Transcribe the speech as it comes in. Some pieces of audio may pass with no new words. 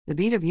The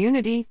Beat of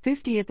Unity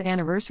 50th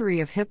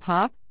Anniversary of Hip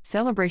Hop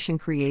Celebration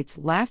creates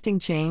lasting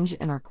change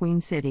in our Queen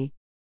City.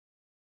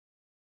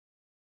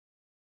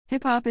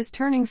 Hip hop is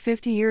turning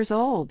 50 years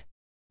old.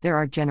 There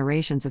are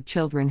generations of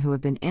children who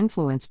have been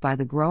influenced by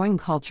the growing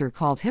culture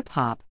called hip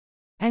hop.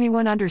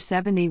 Anyone under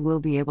 70 will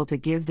be able to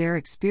give their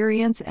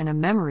experience and a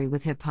memory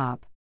with hip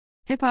hop.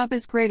 Hip hop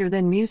is greater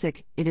than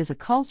music, it is a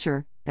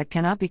culture that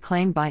cannot be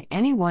claimed by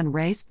any one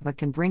race but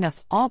can bring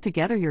us all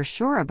together. You're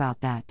sure about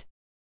that?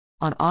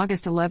 On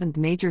August 11th,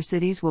 major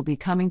cities will be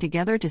coming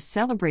together to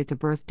celebrate the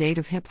birth date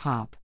of hip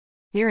hop.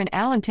 Here in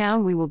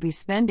Allentown, we will be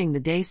spending the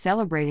day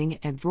celebrating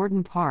at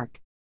Jordan Park.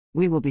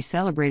 We will be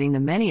celebrating the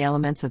many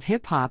elements of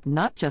hip hop,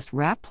 not just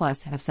rap,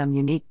 plus have some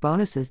unique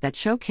bonuses that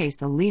showcase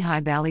the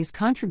Lehigh Valley's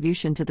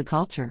contribution to the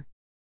culture.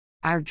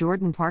 Our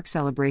Jordan Park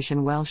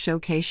celebration will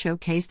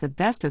showcase the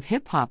best of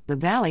hip hop the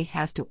Valley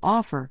has to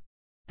offer.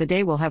 The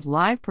day will have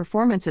live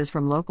performances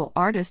from local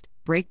artists,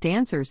 break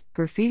dancers,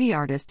 graffiti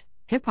artists,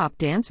 hip hop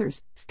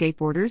dancers,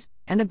 skateboarders,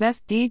 and the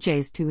best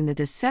DJs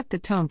to set the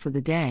tone for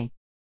the day.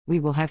 We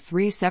will have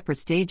 3 separate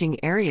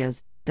staging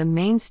areas: the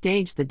main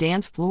stage, the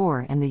dance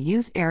floor, and the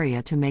youth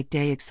area, to make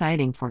day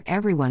exciting for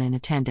everyone in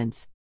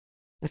attendance.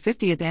 The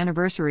 50th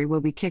anniversary will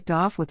be kicked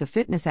off with the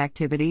fitness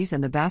activities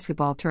and the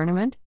basketball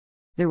tournament.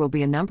 There will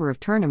be a number of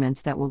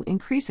tournaments that will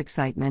increase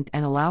excitement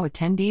and allow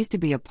attendees to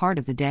be a part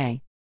of the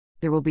day.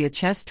 There will be a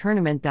chess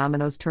tournament,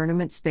 dominoes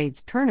tournament,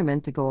 spades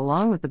tournament to go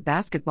along with the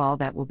basketball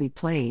that will be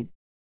played.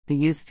 The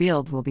youth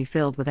field will be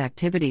filled with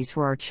activities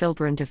for our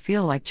children to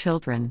feel like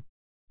children.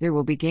 There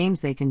will be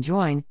games they can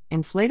join,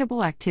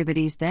 inflatable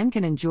activities then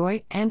can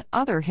enjoy, and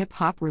other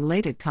hip-hop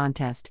related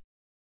contests.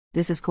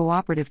 This is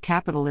cooperative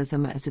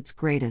capitalism at its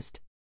greatest.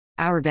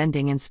 Our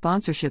vending and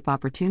sponsorship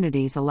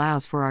opportunities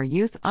allows for our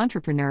youth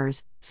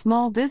entrepreneurs,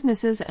 small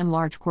businesses and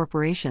large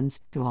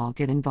corporations to all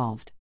get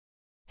involved.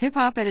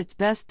 Hip-hop at its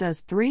best does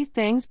 3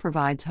 things: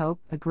 provides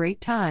hope, a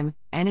great time,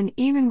 and an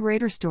even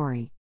greater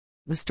story.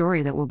 The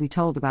story that will be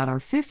told about our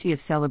 50th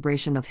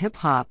celebration of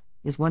hip-hop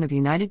is one of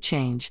united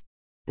change.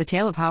 The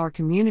tale of how our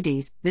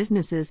communities,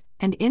 businesses,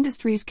 and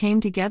industries came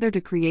together to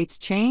create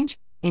change,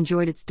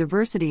 enjoyed its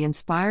diversity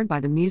inspired by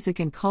the music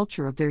and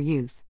culture of their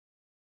youth.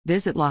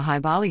 Visit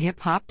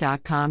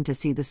LehighValleyHipHop.com to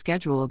see the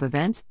schedule of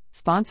events,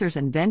 sponsors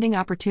and vending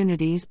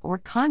opportunities, or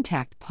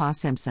contact Pa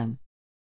Simpson.